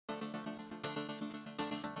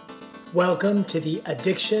Welcome to the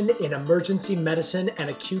Addiction in Emergency Medicine and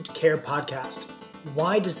Acute Care podcast.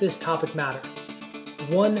 Why does this topic matter?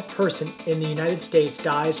 One person in the United States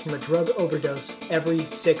dies from a drug overdose every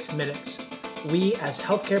 6 minutes. We as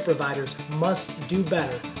healthcare providers must do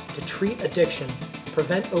better to treat addiction,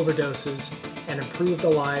 prevent overdoses, and improve the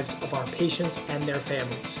lives of our patients and their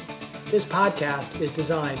families. This podcast is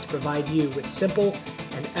designed to provide you with simple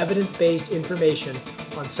and evidence-based information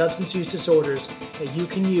on substance use disorders that you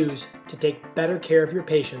can use to take better care of your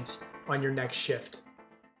patients on your next shift.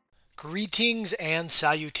 Greetings and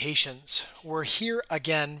salutations. We're here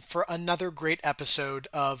again for another great episode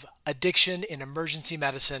of Addiction in Emergency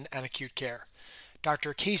Medicine and Acute Care.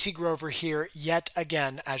 Dr. Casey Grover here yet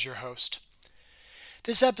again as your host.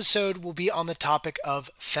 This episode will be on the topic of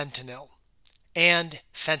fentanyl and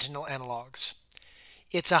fentanyl analogs.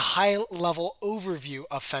 It's a high-level overview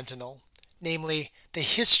of fentanyl, namely the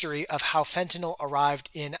history of how fentanyl arrived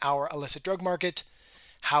in our illicit drug market,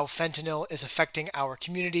 how fentanyl is affecting our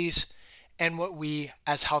communities, and what we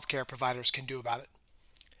as healthcare providers can do about it.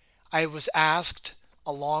 I was asked,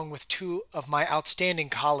 along with two of my outstanding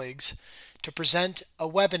colleagues, to present a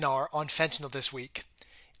webinar on fentanyl this week,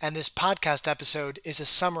 and this podcast episode is a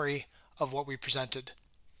summary of what we presented.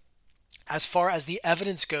 As far as the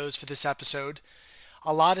evidence goes for this episode,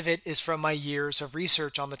 a lot of it is from my years of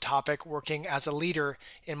research on the topic working as a leader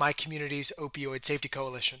in my community's opioid safety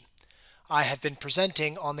coalition. I have been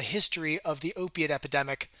presenting on the history of the opiate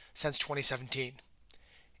epidemic since 2017.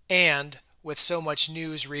 And with so much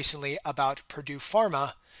news recently about Purdue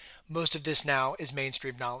Pharma, most of this now is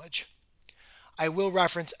mainstream knowledge. I will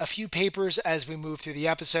reference a few papers as we move through the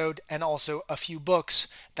episode and also a few books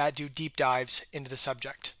that do deep dives into the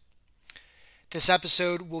subject. This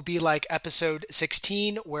episode will be like episode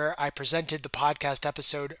 16, where I presented the podcast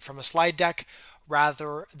episode from a slide deck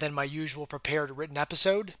rather than my usual prepared written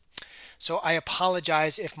episode. So I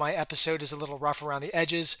apologize if my episode is a little rough around the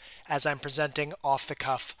edges as I'm presenting off the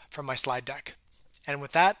cuff from my slide deck. And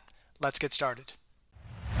with that, let's get started.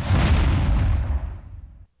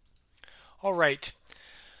 All right.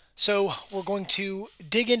 So we're going to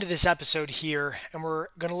dig into this episode here, and we're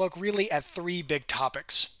going to look really at three big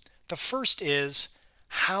topics. The first is,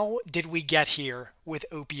 how did we get here with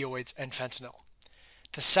opioids and fentanyl?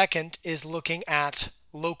 The second is looking at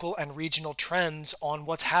local and regional trends on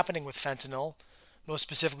what's happening with fentanyl, most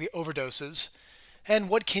specifically overdoses, and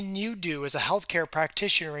what can you do as a healthcare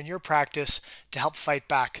practitioner in your practice to help fight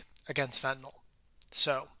back against fentanyl.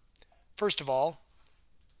 So, first of all,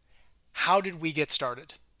 how did we get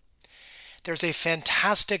started? There's a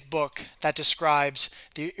fantastic book that describes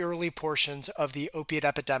the early portions of the opiate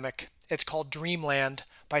epidemic. It's called Dreamland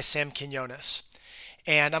by Sam Quinones.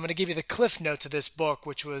 And I'm going to give you the cliff notes of this book,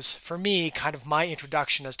 which was, for me, kind of my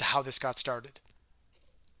introduction as to how this got started.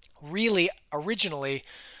 Really, originally,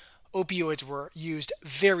 opioids were used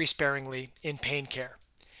very sparingly in pain care.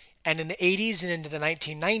 And in the 80s and into the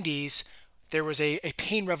 1990s, there was a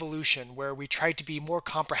pain revolution where we tried to be more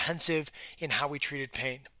comprehensive in how we treated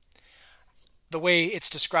pain. The way it's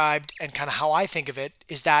described and kind of how I think of it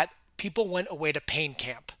is that people went away to pain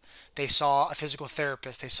camp. They saw a physical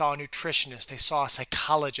therapist, they saw a nutritionist, they saw a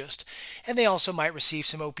psychologist, and they also might receive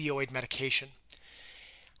some opioid medication.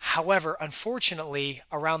 However, unfortunately,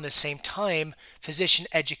 around the same time, physician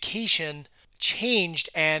education changed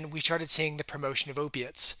and we started seeing the promotion of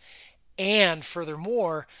opiates. And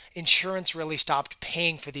furthermore, insurance really stopped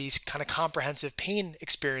paying for these kind of comprehensive pain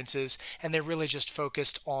experiences, and they really just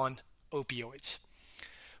focused on opioids.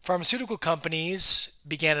 Pharmaceutical companies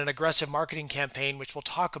began an aggressive marketing campaign, which we'll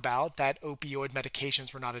talk about, that opioid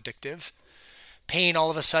medications were not addictive. Pain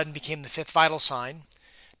all of a sudden became the fifth vital sign.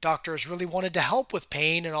 Doctors really wanted to help with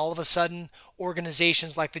pain, and all of a sudden,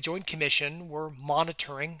 organizations like the Joint Commission were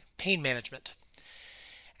monitoring pain management.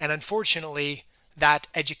 And unfortunately, that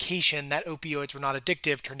education that opioids were not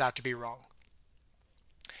addictive turned out to be wrong.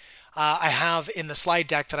 I have in the slide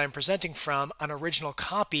deck that I'm presenting from an original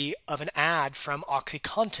copy of an ad from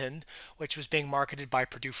OxyContin, which was being marketed by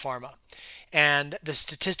Purdue Pharma. And the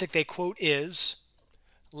statistic they quote is,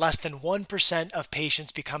 less than 1% of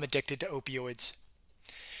patients become addicted to opioids.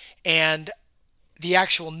 And the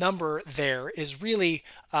actual number there is really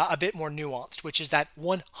a bit more nuanced, which is that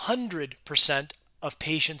 100% of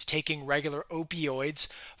patients taking regular opioids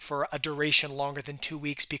for a duration longer than 2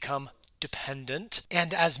 weeks become dependent,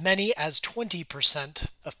 and as many as 20%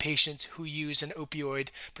 of patients who use an opioid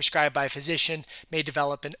prescribed by a physician may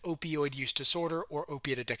develop an opioid use disorder or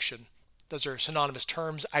opiate addiction. Those are synonymous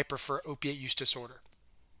terms. I prefer opiate use disorder.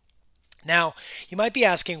 Now, you might be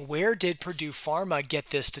asking, where did Purdue Pharma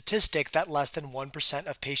get this statistic that less than 1%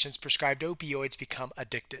 of patients prescribed opioids become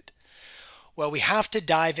addicted? Well, we have to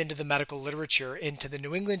dive into the medical literature, into the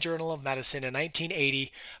New England Journal of Medicine in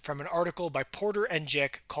 1980 from an article by Porter and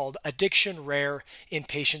Jick called Addiction Rare in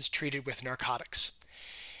Patients Treated with Narcotics.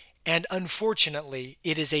 And unfortunately,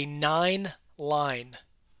 it is a 9-line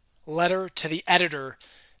letter to the editor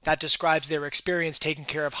that describes their experience taking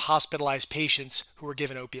care of hospitalized patients who were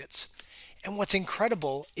given opiates. And what's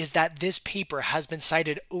incredible is that this paper has been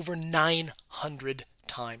cited over 900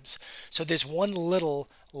 times. So this one little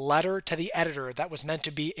letter to the editor that was meant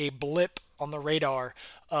to be a blip on the radar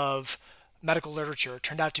of medical literature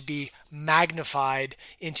turned out to be magnified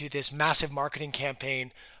into this massive marketing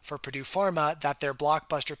campaign for Purdue Pharma that their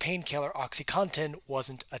blockbuster painkiller OxyContin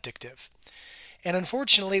wasn't addictive. And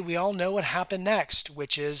unfortunately, we all know what happened next,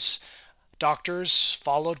 which is doctors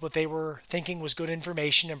followed what they were thinking was good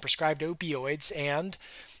information and prescribed opioids, and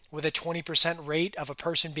with a 20% rate of a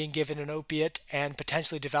person being given an opiate and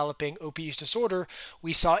potentially developing opiate use disorder,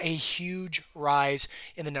 we saw a huge rise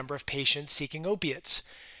in the number of patients seeking opiates.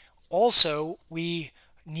 Also, we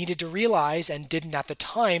needed to realize, and didn't at the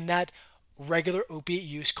time, that regular opiate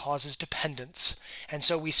use causes dependence. And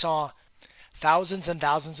so we saw thousands and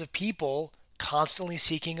thousands of people constantly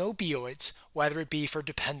seeking opioids, whether it be for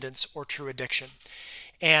dependence or true addiction.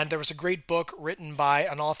 And there was a great book written by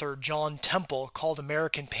an author, John Temple, called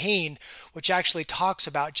American Pain, which actually talks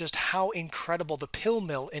about just how incredible the pill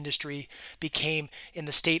mill industry became in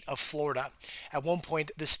the state of Florida. At one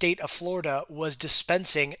point, the state of Florida was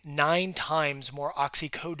dispensing 9 times more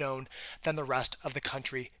oxycodone than the rest of the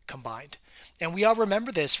country combined. And we all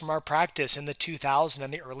remember this from our practice in the 2000s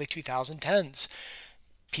and the early 2010s.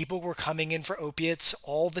 People were coming in for opiates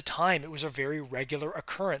all the time. It was a very regular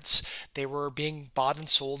occurrence. They were being bought and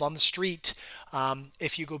sold on the street.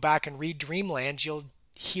 If you go back and read Dreamland, you'll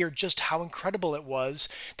hear just how incredible it was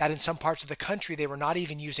that in some parts of the country they were not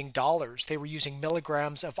even using dollars. They were using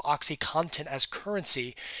milligrams of OxyContin as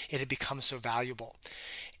currency. It had become so valuable.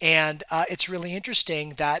 And it's really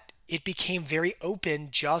interesting that it became very open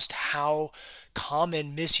just how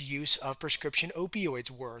common misuse of prescription opioids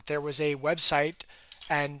were. There was a website,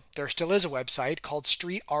 and there still is a website called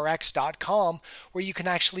streetrx.com, where you can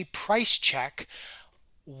actually price check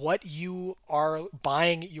what you are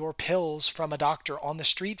buying your pills from a doctor on the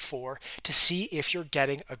street for to see if you're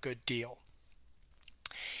getting a good deal.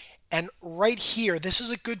 And right here, this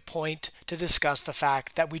is a good point to discuss the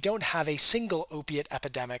fact that we don't have a single opiate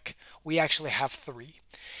epidemic. We actually have 3.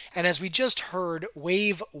 And as we just heard,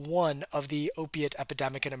 wave 1 of the opiate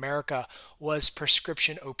epidemic in America was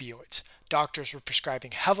prescription opioids. Doctors were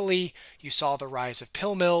prescribing heavily. You saw the rise of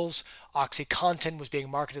pill mills. OxyContin was being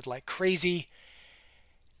marketed like crazy.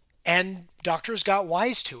 And doctors got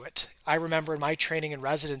wise to it. I remember in my training and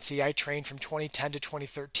residency, I trained from 2010 to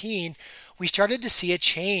 2013. We started to see a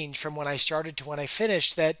change from when I started to when I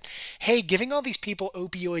finished that, hey, giving all these people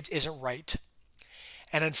opioids isn't right.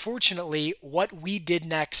 And unfortunately, what we did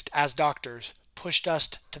next as doctors pushed us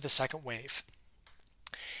to the second wave.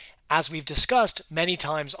 As we've discussed many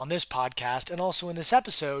times on this podcast and also in this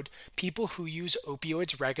episode, people who use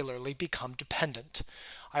opioids regularly become dependent.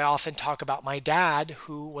 I often talk about my dad,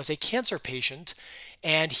 who was a cancer patient,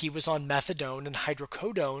 and he was on methadone and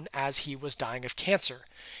hydrocodone as he was dying of cancer.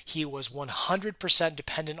 He was 100%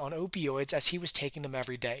 dependent on opioids as he was taking them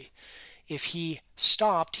every day. If he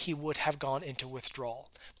stopped, he would have gone into withdrawal.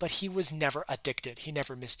 But he was never addicted. He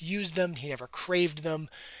never misused them. He never craved them.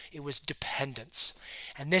 It was dependence.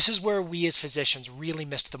 And this is where we as physicians really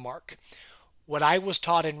missed the mark. What I was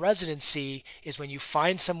taught in residency is when you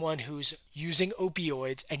find someone who's using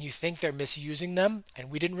opioids and you think they're misusing them, and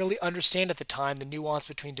we didn't really understand at the time the nuance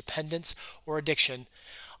between dependence or addiction,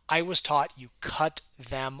 I was taught you cut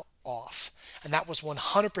them off. And that was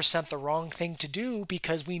 100% the wrong thing to do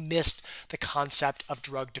because we missed the concept of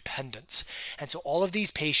drug dependence. And so all of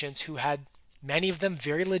these patients who had, many of them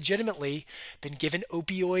very legitimately, been given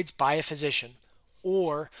opioids by a physician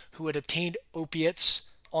or who had obtained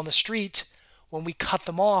opiates on the street, when we cut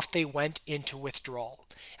them off, they went into withdrawal.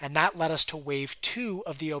 And that led us to wave 2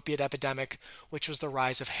 of the opiate epidemic, which was the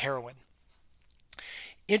rise of heroin.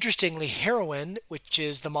 Interestingly, heroin, which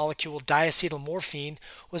is the molecule diacetylmorphine,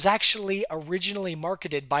 was actually originally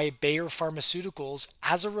marketed by Bayer Pharmaceuticals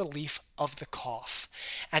as a relief of the cough,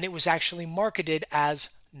 and it was actually marketed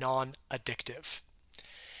as non-addictive.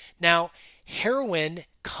 Now, heroin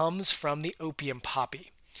comes from the opium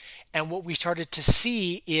poppy. And what we started to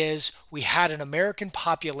see is we had an American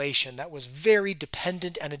population that was very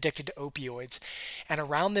dependent and addicted to opioids. And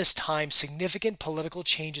around this time, significant political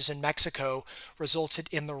changes in Mexico resulted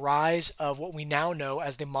in the rise of what we now know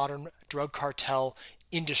as the modern drug cartel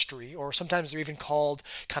industry, or sometimes they're even called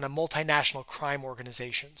kind of multinational crime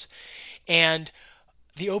organizations. And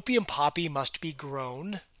the opium poppy must be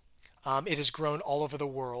grown. It is grown all over the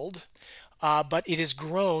world, but it is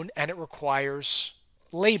grown and it requires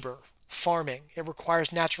labor, farming. It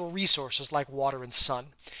requires natural resources like water and sun.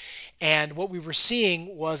 And what we were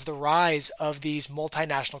seeing was the rise of these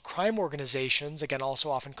multinational crime organizations, again, also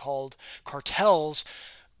often called cartels,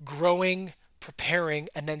 growing, preparing,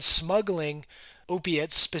 and then smuggling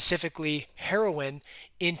opiates, specifically heroin,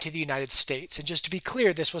 into the United States. And just to be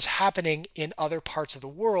clear, this was happening in other parts of the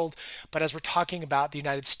world, but as we're talking about the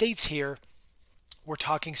United States here, we're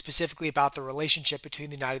talking specifically about the relationship between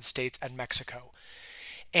the United States and Mexico.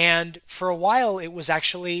 And for a while, it was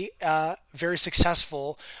actually very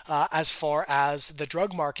successful as far as the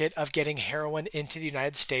drug market of getting heroin into the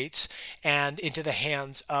United States and into the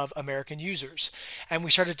hands of American users. And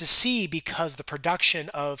we started to see, because the production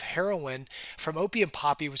of heroin from opium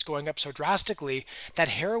poppy was going up so drastically, that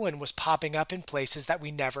heroin was popping up in places that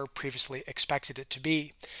we never previously expected it to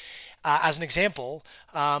be. As an example,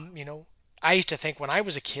 I used to think when I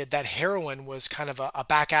was a kid that heroin was kind of a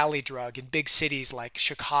back alley drug in big cities like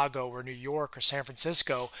Chicago or New York or San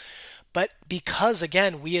Francisco. But because,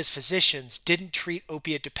 again, we as physicians didn't treat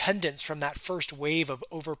opiate dependence from that first wave of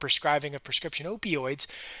overprescribing of prescription opioids,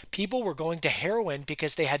 people were going to heroin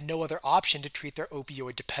because they had no other option to treat their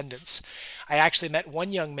opioid dependence. I actually met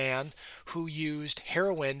one young man who used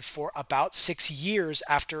heroin for about 6 years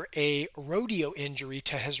after a rodeo injury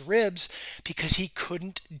to his ribs because he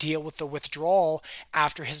couldn't deal with the withdrawal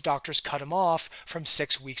after his doctors cut him off from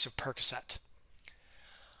 6 weeks of Percocet.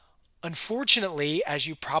 Unfortunately, as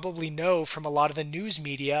you probably know from a lot of the news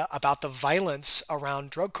media about the violence around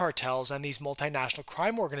drug cartels and these multinational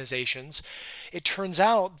crime organizations, it turns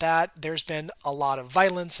out that there's been a lot of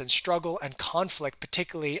violence and struggle and conflict,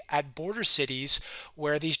 particularly at border cities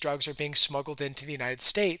where these drugs are being smuggled into the United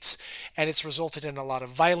States. And it's resulted in a lot of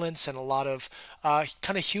violence and a lot of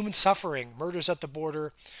kind of human suffering, murders at the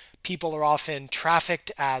border. People are often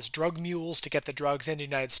trafficked as drug mules to get the drugs into the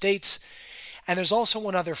United States. And there's also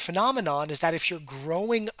one other phenomenon, is that if you're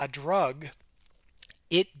growing a drug,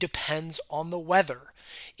 it depends on the weather.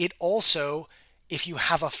 It also, if you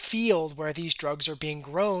have a field where these drugs are being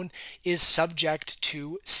grown, is subject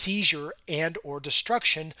to seizure and or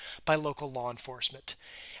destruction by local law enforcement.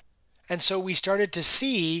 And so we started to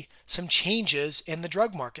see some changes in the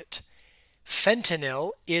drug market.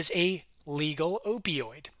 Fentanyl is a legal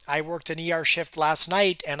opioid. I worked an ER shift last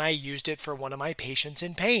night and I used it for one of my patients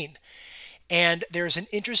in pain. And there's an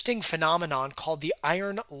interesting phenomenon called the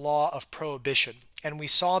iron law of prohibition. And we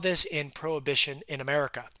saw this in prohibition in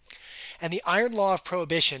America. And the iron law of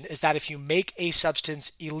prohibition is that if you make a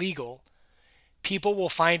substance illegal, people will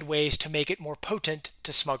find ways to make it more potent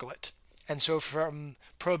to smuggle it. And so from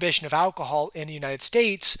prohibition of alcohol in the United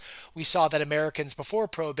States, we saw that Americans before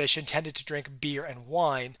prohibition tended to drink beer and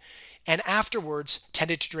wine, and afterwards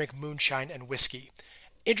tended to drink moonshine and whiskey.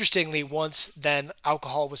 Interestingly, once then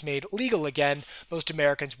alcohol was made legal again, most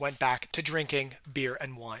Americans went back to drinking beer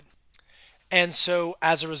and wine. And so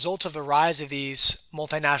as a result of the rise of these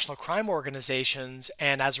multinational crime organizations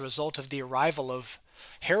and as a result of the arrival of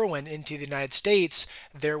heroin into the United States,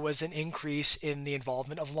 there was an increase in the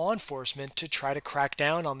involvement of law enforcement to try to crack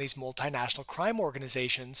down on these multinational crime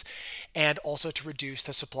organizations and also to reduce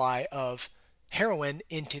the supply of heroin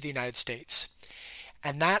into the United States.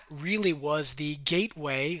 And that really was the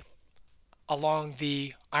gateway along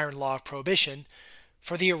the iron law of prohibition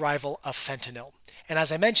for the arrival of fentanyl. And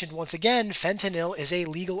as I mentioned, once again, fentanyl is a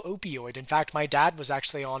legal opioid. In fact, my dad was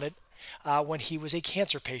actually on it when he was a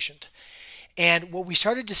cancer patient. And what we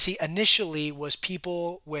started to see initially was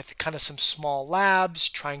people with kind of some small labs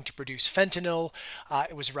trying to produce fentanyl.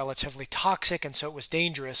 It was relatively toxic, and so it was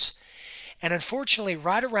dangerous. And unfortunately,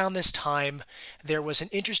 right around this time, there was an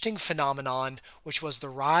interesting phenomenon, which was the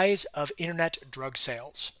rise of internet drug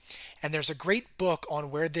sales. And there's a great book on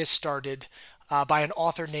where this started by an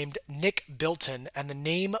author named Nick Bilton, and the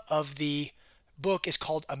name of the book is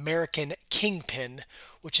called American Kingpin,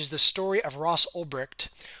 which is the story of Ross Ulbricht,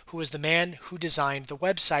 who is the man who designed the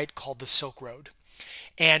website called the Silk Road.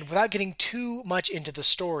 And without getting too much into the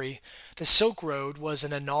story, the Silk Road was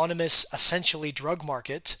an anonymous, essentially drug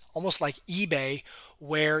market, almost like eBay,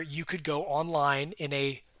 where you could go online in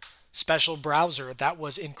a special browser that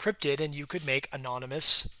was encrypted and you could make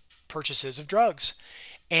anonymous purchases of drugs.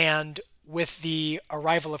 And with the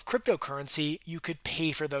arrival of cryptocurrency, you could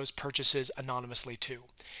pay for those purchases anonymously too.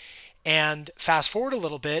 And fast forward a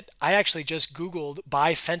little bit, I actually just Googled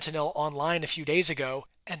buy fentanyl online a few days ago,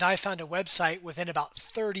 and I found a website within about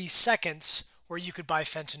 30 seconds where you could buy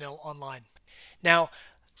fentanyl online. Now,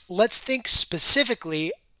 let's think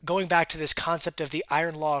specifically, going back to this concept of the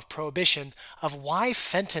iron law of prohibition, of why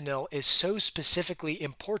fentanyl is so specifically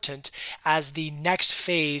important as the next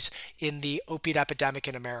phase in the opiate epidemic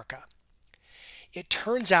in America. It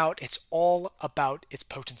turns out it's all about its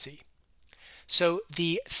potency. So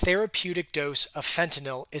the therapeutic dose of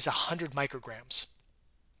fentanyl is 100 micrograms.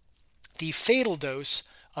 The fatal dose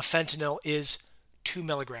of fentanyl is 2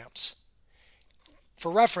 milligrams.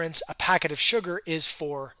 For reference, a packet of sugar is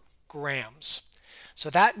 4 grams. So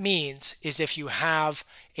that means is if you have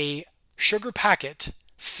a sugar packet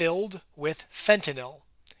filled with fentanyl,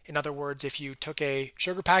 in other words, if you took a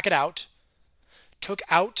sugar packet out, took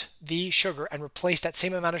out the sugar and replaced that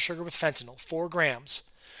same amount of sugar with fentanyl, 4 grams,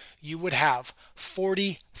 you would have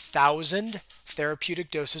 40,000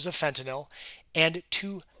 therapeutic doses of fentanyl and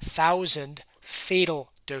 2,000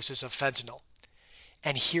 fatal doses of fentanyl.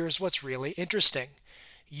 And here's what's really interesting.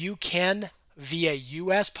 You can, via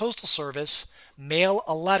U.S. Postal Service, mail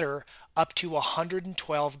a letter up to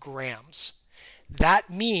 112 grams.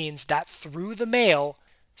 That means that through the mail,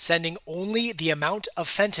 sending only the amount of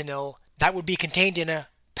fentanyl that would be contained in a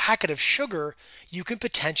packet of sugar, you can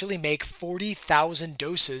potentially make 40,000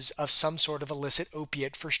 doses of some sort of illicit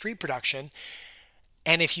opiate for street production.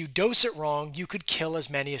 And if you dose it wrong, you could kill as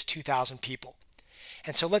many as 2,000 people.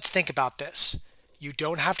 And so let's think about this. You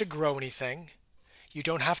don't have to grow anything. You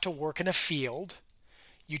don't have to work in a field.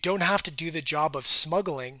 You don't have to do the job of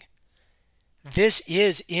smuggling. This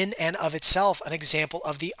is in and of itself an example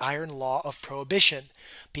of the iron law of prohibition.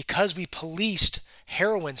 Because we policed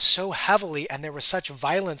heroin so heavily and there was such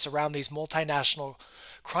violence around these multinational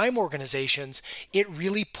crime organizations, it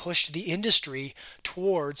really pushed the industry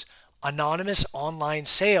towards anonymous online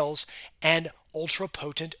sales and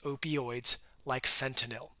ultra-potent opioids like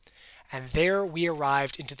fentanyl. And there we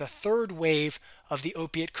arrived into the third wave of the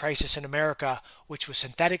opiate crisis in America, which was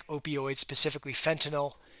synthetic opioids, specifically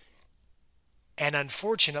fentanyl, and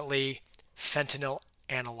unfortunately, fentanyl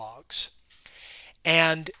analogs.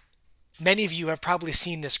 And many of you have probably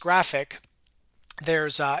seen this graphic.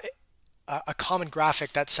 There's a common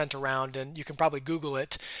graphic that's sent around, and you can probably Google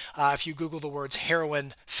it. If you Google the words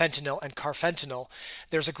heroin, fentanyl, and carfentanil,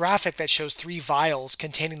 there's a graphic that shows 3 vials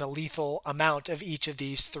containing the lethal amount of each of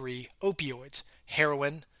these 3 opioids: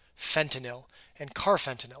 heroin, fentanyl, and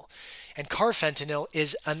carfentanil. And carfentanil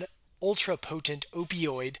is an ultra-potent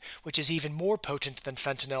opioid, which is even more potent than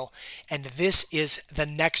fentanyl. And this is the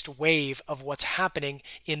next wave of what's happening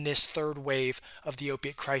in this third wave of the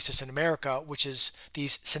opiate crisis in America, which is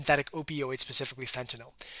these synthetic opioids, specifically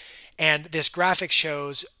fentanyl. And this graphic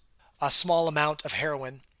shows a small amount of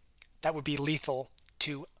heroin that would be lethal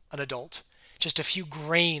to an adult, just a few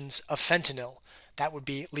grains of fentanyl that would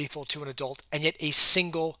be lethal to an adult, and yet a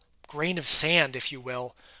single grain of sand, if you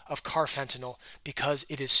will, of carfentanil, because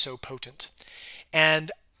it is so potent.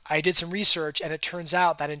 And I did some research, and it turns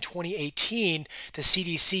out that in 2018, the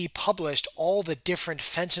CDC published all the different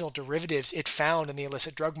fentanyl derivatives it found in the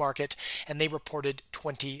illicit drug market, and they reported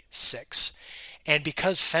 26. And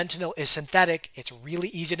because fentanyl is synthetic, it's really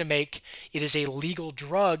easy to make. It is a legal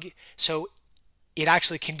drug, so it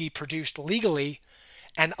actually can be produced legally.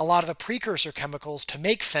 And a lot of the precursor chemicals to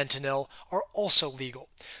make fentanyl are also legal.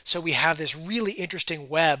 So we have this really interesting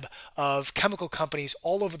web of chemical companies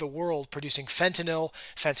all over the world producing fentanyl,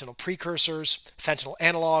 fentanyl precursors, fentanyl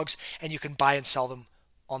analogs, and you can buy and sell them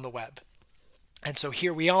on the web. And so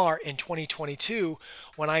here we are in 2022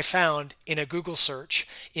 when I found in a Google search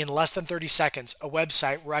in less than 30 seconds a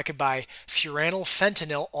website where I could buy furanil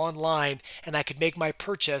fentanyl online and I could make my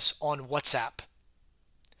purchase on WhatsApp.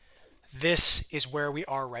 This is where we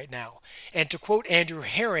are right now. And to quote Andrew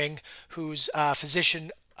Herring, who's a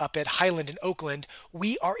physician up at Highland in Oakland,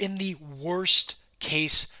 we are in the worst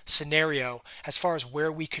case scenario as far as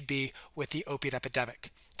where we could be with the opiate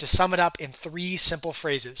epidemic. To sum it up in 3 simple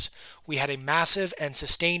phrases, we had a massive and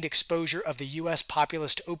sustained exposure of the U.S.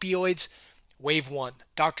 populace to opioids. Wave 1,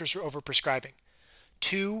 doctors were overprescribing.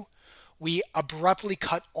 2, we abruptly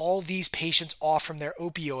cut all these patients off from their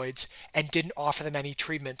opioids and didn't offer them any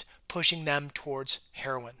treatment, pushing them towards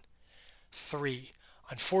heroin. 3,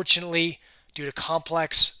 unfortunately, due to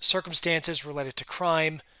complex circumstances related to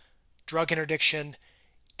crime, drug interdiction,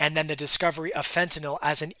 and then the discovery of fentanyl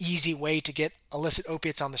as an easy way to get illicit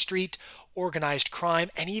opiates on the street, organized crime,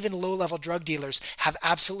 and even low-level drug dealers have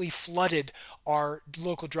absolutely flooded our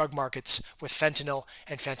local drug markets with fentanyl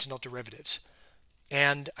and fentanyl derivatives.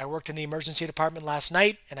 And I worked in the emergency department last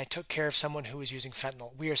night, and I took care of someone who was using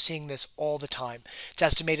fentanyl. We are seeing this all the time. It's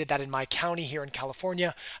estimated that in my county here in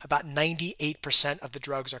California, about 98% of the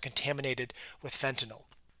drugs are contaminated with fentanyl.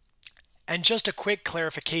 And just a quick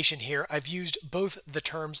clarification here, I've used both the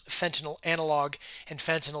terms fentanyl analog and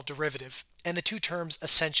fentanyl derivative, and the two terms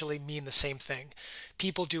essentially mean the same thing.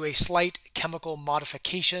 People do a slight chemical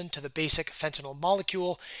modification to the basic fentanyl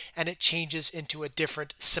molecule, and it changes into a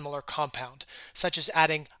different similar compound, such as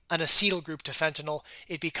adding an acetyl group to fentanyl,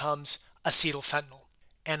 it becomes acetylfentanyl.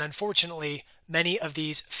 And unfortunately, many of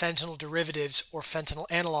these fentanyl derivatives or fentanyl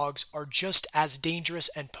analogs are just as dangerous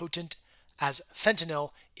and potent as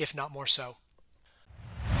fentanyl, if not more so.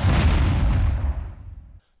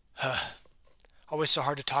 Always so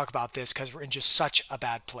hard to talk about this because we're in just such a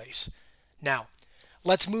bad place. Now,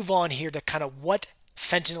 let's move on here to kind of what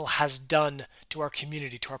fentanyl has done to our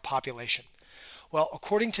community, to our population. Well,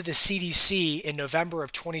 according to the CDC in November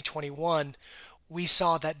of 2021, we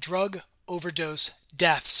saw that drug overdose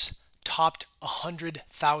deaths topped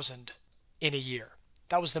 100,000 in a year.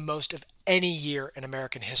 That was the most of any year in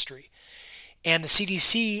American history. And the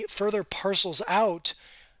CDC further parcels out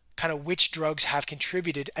kind of which drugs have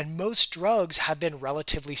contributed, and most drugs have been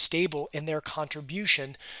relatively stable in their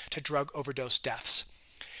contribution to drug overdose deaths.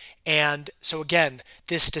 And so again,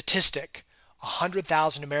 this statistic,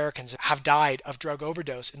 100,000 Americans have died of drug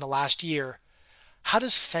overdose in the last year. How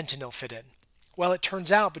does fentanyl fit in? Well, it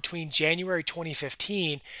turns out between January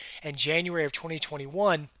 2015 and January of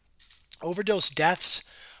 2021, overdose deaths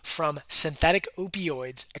from synthetic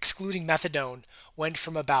opioids, excluding methadone, went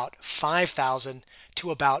from about 5,000 to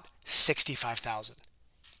about 65,000.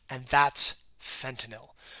 And that's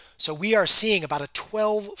fentanyl. So we are seeing about a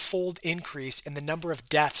 12-fold increase in the number of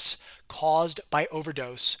deaths caused by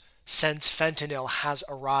overdose since fentanyl has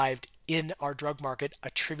arrived in our drug market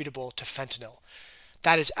attributable to fentanyl.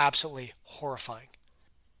 That is absolutely horrifying.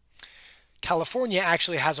 California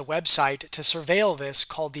actually has a website to surveil this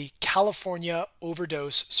called the California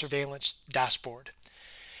Overdose Surveillance Dashboard.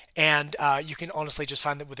 And you can honestly just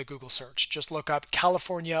find that with a Google search. Just look up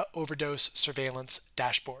California Overdose Surveillance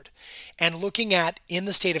Dashboard. And looking at, in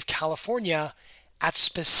the state of California, at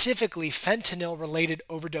specifically fentanyl-related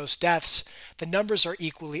overdose deaths, the numbers are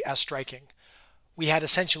equally as striking. We had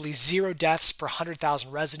essentially 0 deaths per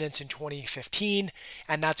 100,000 residents in 2015,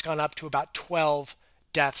 and that's gone up to about 12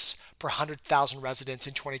 deaths per 100,000 residents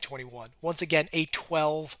in 2021. Once again, a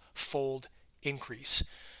 12-fold increase.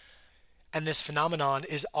 And this phenomenon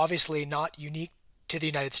is obviously not unique to the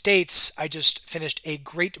United States. I just finished a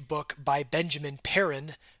great book by Benjamin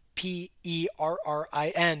Perrin, Perrin,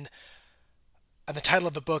 and the title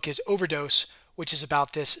of the book is Overdose, which is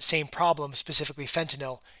about this same problem, specifically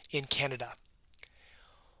fentanyl, in Canada.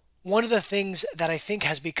 One of the things that I think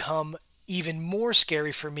has become even more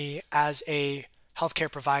scary for me as a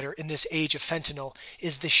healthcare provider in this age of fentanyl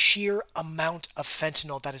is the sheer amount of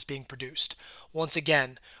fentanyl that is being produced. Once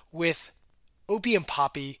again, with opium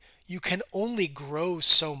poppy, you can only grow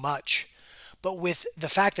so much. But with the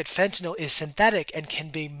fact that fentanyl is synthetic and can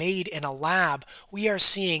be made in a lab, we are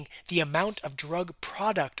seeing the amount of drug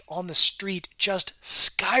product on the street just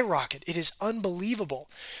skyrocket. It is unbelievable.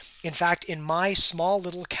 In fact, in my small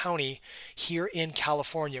little county here in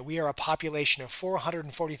California, we are a population of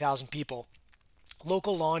 440,000 people.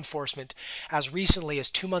 Local law enforcement, as recently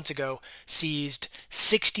as 2 months ago, seized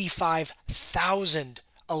 65,000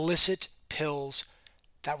 illicit pills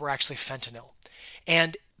that were actually fentanyl.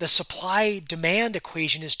 And the supply-demand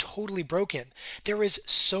equation is totally broken. There is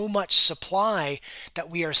so much supply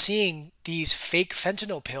that we are seeing these fake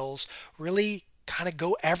fentanyl pills really kind of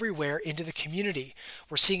go everywhere into the community.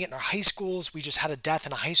 We're seeing it in our high schools. We just had a death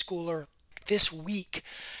in a high schooler this week,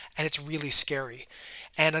 and it's really scary.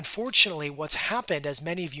 And unfortunately, what's happened, as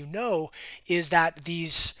many of you know, is that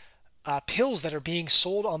these pills that are being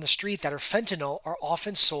sold on the street that are fentanyl are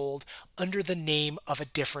often sold under the name of a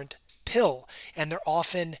different pill, and they're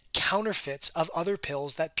often counterfeits of other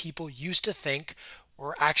pills that people used to think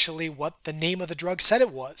were actually what the name of the drug said it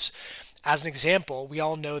was. As an example, we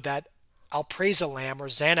all know that alprazolam or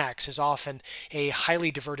Xanax is often a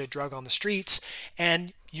highly diverted drug on the streets,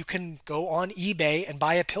 and you can go on eBay and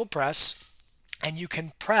buy a pill press and you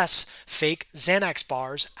can press fake Xanax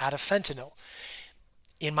bars out of fentanyl.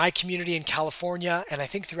 In my community in California, and I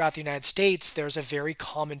think throughout the United States, there's a very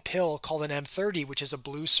common pill called an M30, which is a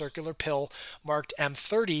blue circular pill marked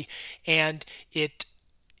M30, and it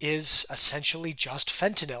is essentially just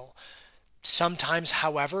fentanyl. Sometimes,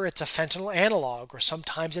 however, it's a fentanyl analog, or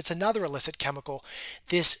sometimes it's another illicit chemical.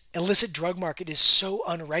 This illicit drug market is so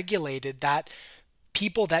unregulated that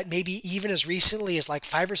people that maybe even as recently as like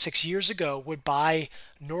 5 or 6 years ago would buy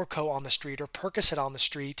Norco on the street or Percocet on the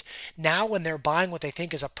street, now when they're buying what they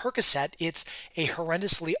think is a Percocet, it's a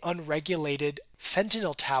horrendously unregulated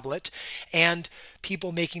fentanyl tablet, and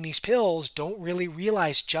people making these pills don't really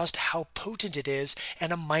realize just how potent it is,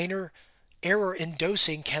 and a minor error in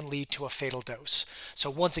dosing can lead to a fatal dose. So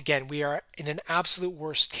once again, we are in an absolute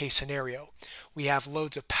worst case scenario. We have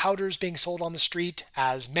loads of powders being sold on the street,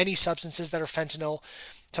 as many substances that are fentanyl.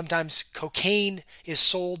 Sometimes cocaine is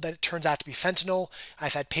sold that it turns out to be fentanyl.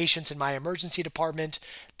 I've had patients in my emergency department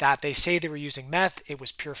that they say they were using meth. It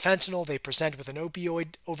was pure fentanyl. They present with an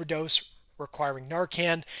opioid overdose requiring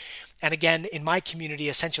Narcan. And again, in my community,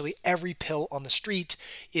 essentially every pill on the street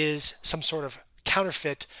is some sort of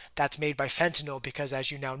counterfeit that's made by fentanyl, because as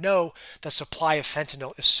you now know, the supply of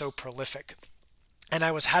fentanyl is so prolific. And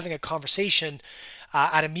I was having a conversation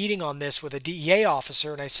at a meeting on this with a DEA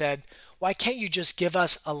officer, and I said, why can't you just give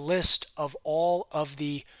us a list of all of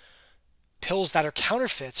the pills that are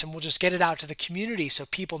counterfeits and we'll just get it out to the community so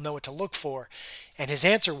people know what to look for? And his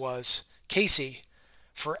answer was, Casey,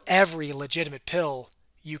 for every legitimate pill,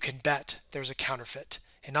 you can bet there's a counterfeit.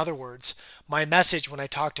 In other words, my message when I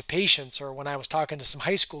talk to patients, or when I was talking to some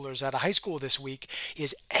high schoolers at a high school this week,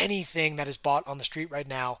 is anything that is bought on the street right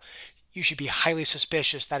now, you should be highly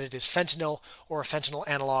suspicious that it is fentanyl or a fentanyl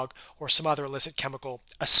analog or some other illicit chemical.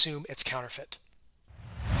 Assume it's counterfeit.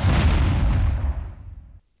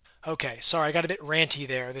 Okay, sorry, I got a bit ranty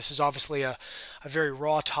there. This is obviously a very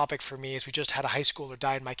raw topic for me, as we just had a high schooler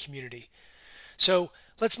die in my community. So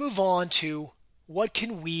let's move on to what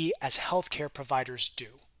can we as healthcare providers do?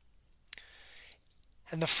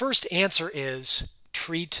 And the first answer is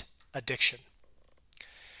treat addiction.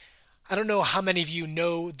 I don't know how many of you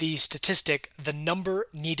know the statistic, the number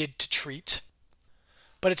needed to treat,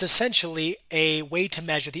 but it's essentially a way to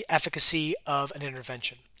measure the efficacy of an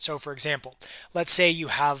intervention. So for example, let's say you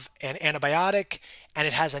have an antibiotic and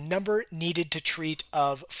it has a number needed to treat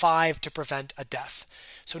of 5 to prevent a death.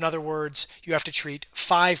 So in other words, you have to treat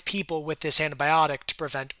 5 people with this antibiotic to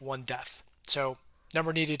prevent 1 death. So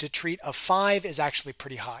number needed to treat of 5 is actually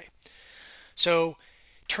pretty high. So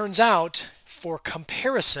turns out, for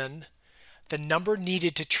comparison, the number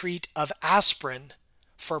needed to treat of aspirin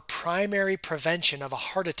for primary prevention of a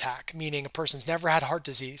heart attack, meaning a person's never had heart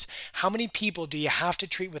disease, how many people do you have to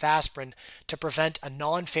treat with aspirin to prevent a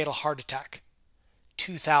non-fatal heart attack?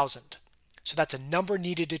 2,000. So that's a number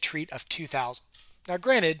needed to treat of 2,000. Now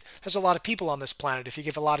granted, there's a lot of people on this planet. If you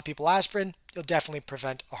give a lot of people aspirin, you'll definitely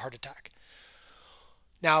prevent a heart attack.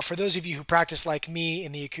 Now, for those of you who practice like me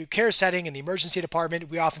in the acute care setting, in the emergency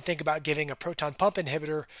department, we often think about giving a proton pump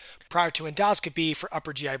inhibitor prior to endoscopy for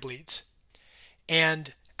upper GI bleeds.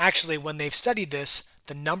 And actually, when they've studied this,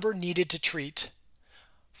 the number needed to treat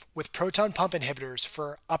with proton pump inhibitors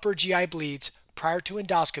for upper GI bleeds prior to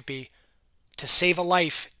endoscopy to save a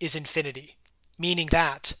life is infinity, meaning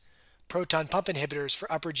that proton pump inhibitors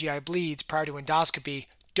for upper GI bleeds prior to endoscopy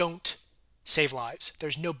don't save lives.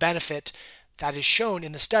 There's no benefit that is shown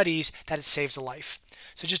in the studies that it saves a life.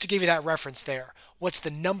 So just to give you that reference there, what's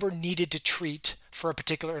the number needed to treat for a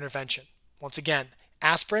particular intervention? Once again,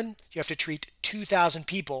 aspirin, you have to treat 2,000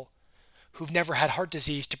 people who've never had heart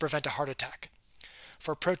disease to prevent a heart attack.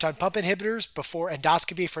 For proton pump inhibitors before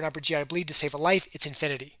endoscopy for an upper GI bleed to save a life, it's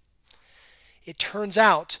infinity. It turns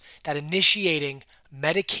out that initiating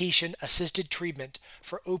medication-assisted treatment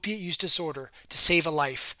for opiate use disorder to save a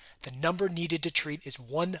life, the number needed to treat is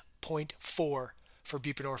 1.4 for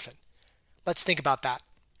buprenorphine. Let's think about that.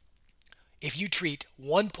 If you treat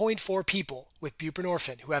 1.4 people with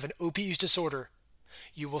buprenorphine who have an opiate use disorder,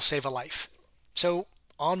 you will save a life. So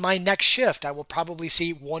on my next shift, I will probably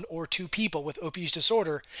see 1 or 2 people with opiate use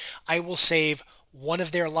disorder. I will save one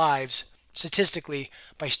of their lives statistically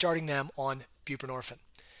by starting them on buprenorphine.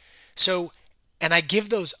 So, and I give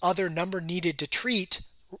those other number needed to treat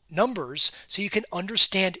numbers so you can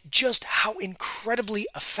understand just how incredibly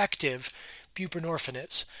effective buprenorphine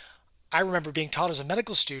is. I remember being taught as a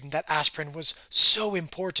medical student that aspirin was so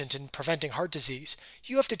important in preventing heart disease.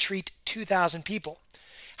 You have to treat 2,000 people.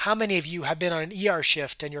 How many of you have been on an ER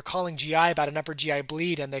shift and you're calling GI about an upper GI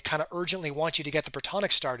bleed and they kind of urgently want you to get the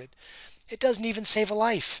Protonix started? It doesn't even save a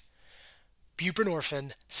life.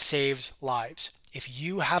 Buprenorphine saves lives. If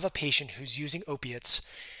you have a patient who's using opiates,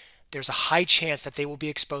 there's a high chance that they will be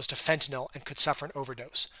exposed to fentanyl and could suffer an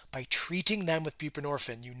overdose. By treating them with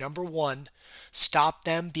buprenorphine, you, number one, stop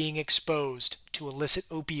them being exposed to illicit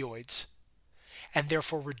opioids and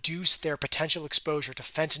therefore reduce their potential exposure to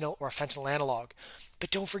fentanyl or a fentanyl analog.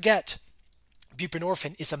 But don't forget,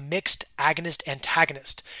 Buprenorphine is a mixed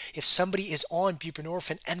agonist-antagonist. If somebody is on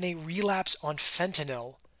buprenorphine and they relapse on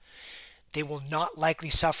fentanyl, they will not likely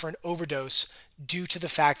suffer an overdose due to the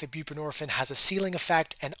fact that buprenorphine has a ceiling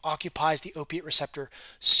effect and occupies the opiate receptor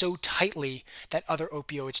so tightly that other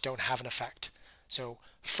opioids don't have an effect. So,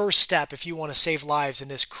 first step, if you want to save lives in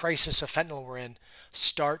this crisis of fentanyl we're in,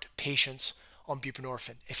 start patients on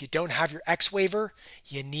buprenorphine. If you don't have your X waiver,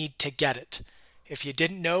 you need to get it. If you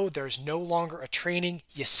didn't know, there's no longer a training.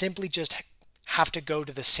 You simply just have to go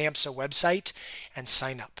to the SAMHSA website and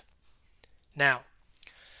sign up. Now,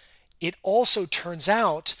 it also turns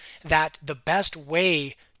out that the best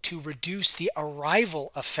way to reduce the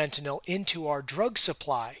arrival of fentanyl into our drug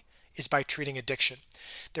supply is by treating addiction.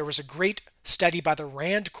 There was a great study by the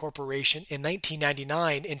Rand Corporation in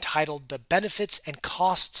 1999 entitled The Benefits and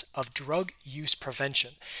Costs of Drug Use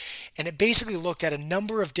Prevention. And it basically looked at a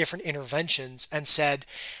number of different interventions and said,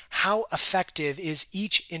 how effective is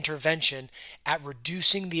each intervention at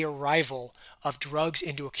reducing the arrival of drugs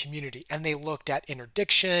into a community? And they looked at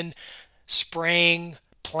interdiction, spraying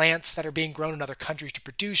plants that are being grown in other countries to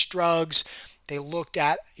produce drugs. They looked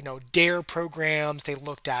at, DARE programs. They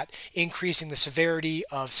looked at increasing the severity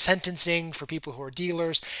of sentencing for people who are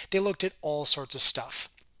dealers. They looked at all sorts of stuff.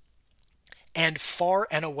 And far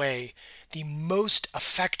and away, the most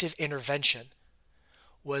effective intervention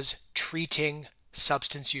was treating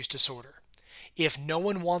substance use disorder. If no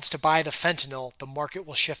one wants to buy the fentanyl, the market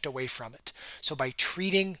will shift away from it. So by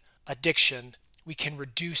treating addiction, we can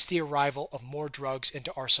reduce the arrival of more drugs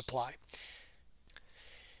into our supply.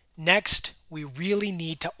 Next, we really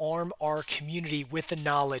need to arm our community with the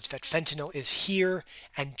knowledge that fentanyl is here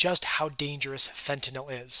and just how dangerous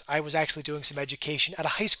fentanyl is. I was actually doing some education at a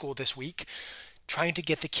high school this week, trying to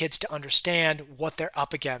get the kids to understand what they're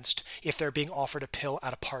up against if they're being offered a pill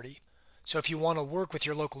at a party. So if you want to work with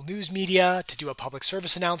your local news media to do a public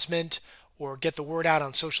service announcement, or get the word out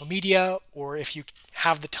on social media, or if you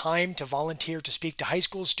have the time to volunteer to speak to high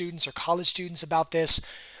school students or college students about this,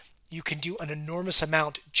 you can do an enormous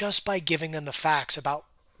amount just by giving them the facts about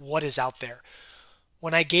what is out there.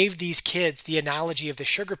 When I gave these kids the analogy of the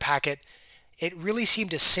sugar packet, it really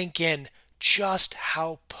seemed to sink in just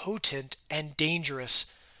how potent and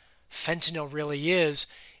dangerous fentanyl really is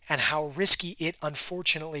and how risky it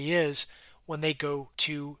unfortunately is when they go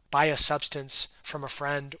to buy a substance from a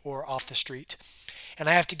friend or off the street. And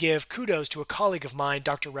I have to give kudos to a colleague of mine,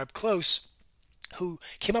 Dr. Reb Close, who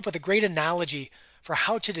came up with a great analogy for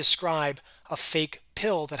how to describe a fake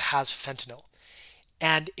pill that has fentanyl.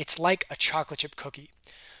 And it's like a chocolate chip cookie.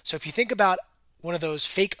 So if you think about one of those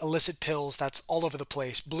fake illicit pills that's all over the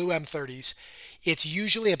place, blue M30s, it's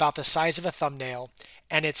usually about the size of a thumbnail,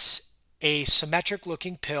 and it's a symmetric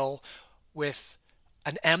looking pill with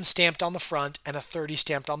an M stamped on the front and a 30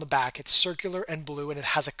 stamped on the back. It's circular and blue, and it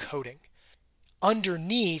has a coating.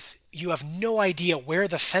 Underneath, you have no idea where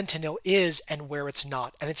the fentanyl is and where it's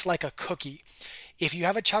not, and it's like a cookie. If you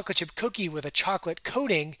have a chocolate chip cookie with a chocolate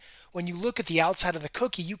coating, when you look at the outside of the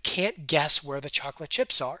cookie, you can't guess where the chocolate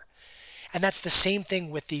chips are. And that's the same thing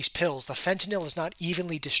with these pills. The fentanyl is not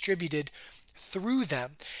evenly distributed through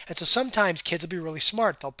them. And so sometimes kids will be really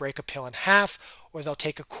smart. They'll break a pill in half, or they'll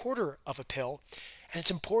take a quarter of a pill. And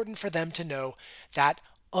it's important for them to know that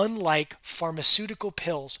unlike pharmaceutical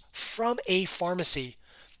pills from a pharmacy,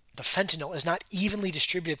 the fentanyl is not evenly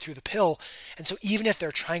distributed through the pill. And so even if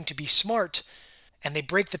they're trying to be smart and they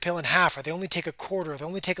break the pill in half, or they only take a quarter, or they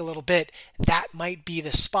only take a little bit, that might be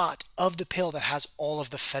the spot of the pill that has all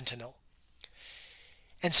of the fentanyl.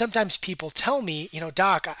 And sometimes people tell me,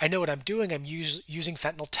 Doc, I know what I'm doing. I'm using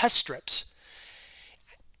fentanyl test strips.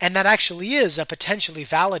 And that actually is a potentially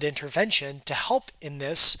valid intervention to help in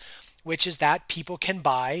this, which is that people can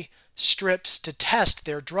buy strips to test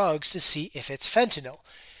their drugs to see if it's fentanyl.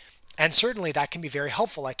 And certainly that can be very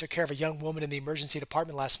helpful. I took care of a young woman in the emergency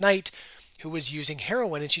department last night who was using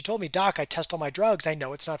heroin, and she told me, Doc, I test all my drugs. I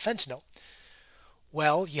know it's not fentanyl.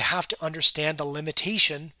 Well, you have to understand the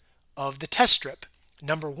limitation of the test strip.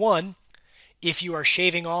 Number one, if you are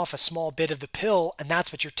shaving off a small bit of the pill and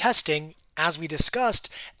that's what you're testing, as we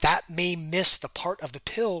discussed, that may miss the part of the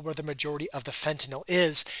pill where the majority of the fentanyl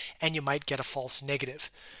is, and you might get a false negative.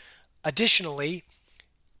 Additionally,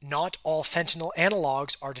 not all fentanyl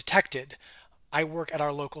analogs are detected. I work at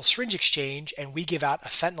our local syringe exchange, and we give out a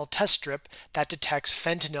fentanyl test strip that detects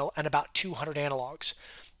fentanyl and about 200 analogs.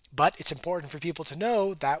 But it's important for people to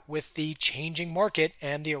know that with the changing market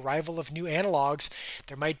and the arrival of new analogs,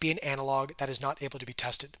 there might be an analog that is not able to be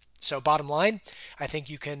tested. So bottom line, I think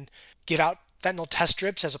you can give out fentanyl test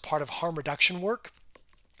strips as a part of harm reduction work.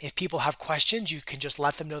 If people have questions, you can just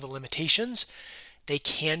let them know the limitations. They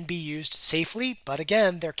can be used safely, but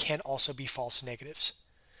again, there can also be false negatives.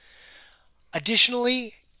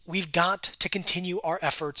 Additionally, we've got to continue our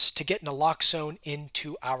efforts to get naloxone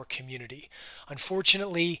into our community.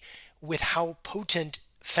 Unfortunately, with how potent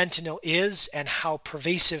fentanyl is and how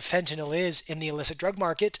pervasive fentanyl is in the illicit drug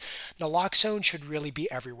market, naloxone should really be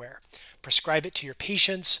everywhere. Prescribe it to your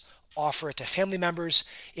patients, offer it to family members.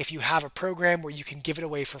 If you have a program where you can give it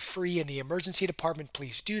away for free in the emergency department,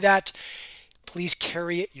 please do that. Please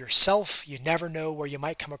carry it yourself. You never know where you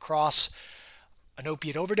might come across an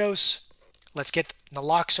opiate overdose. Let's get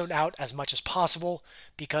naloxone out as much as possible,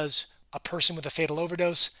 because a person with a fatal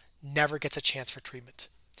overdose never gets a chance for treatment.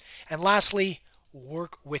 And lastly,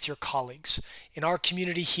 work with your colleagues. In our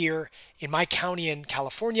community here, in my county in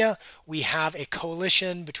California, we have a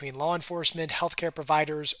coalition between law enforcement, healthcare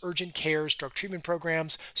providers, urgent cares, drug treatment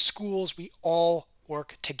programs, schools. We all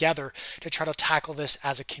work together to try to tackle this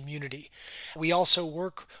as a community. We also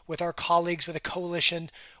work with our colleagues with a coalition,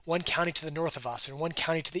 one county to the north of us and one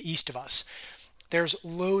county to the east of us. There's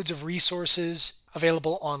loads of resources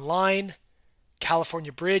available online.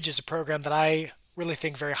 California Bridge is a program that I really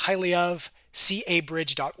think very highly of.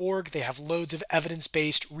 cabridge.org. They have loads of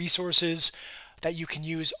evidence-based resources that you can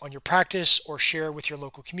use on your practice or share with your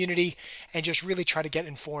local community, and just really try to get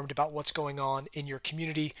informed about what's going on in your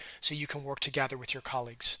community so you can work together with your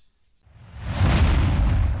colleagues.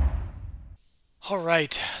 All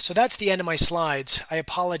right, so that's the end of my slides. I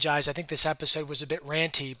apologize. I think this episode was a bit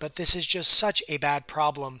ranty, but this is just such a bad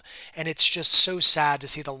problem, and it's just so sad to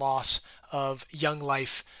see the loss of young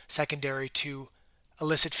life secondary to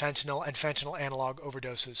illicit fentanyl and fentanyl analog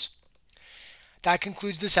overdoses. That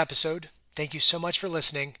concludes this episode. Thank you so much for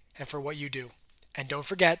listening and for what you do. And don't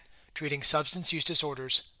forget, treating substance use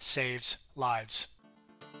disorders saves lives.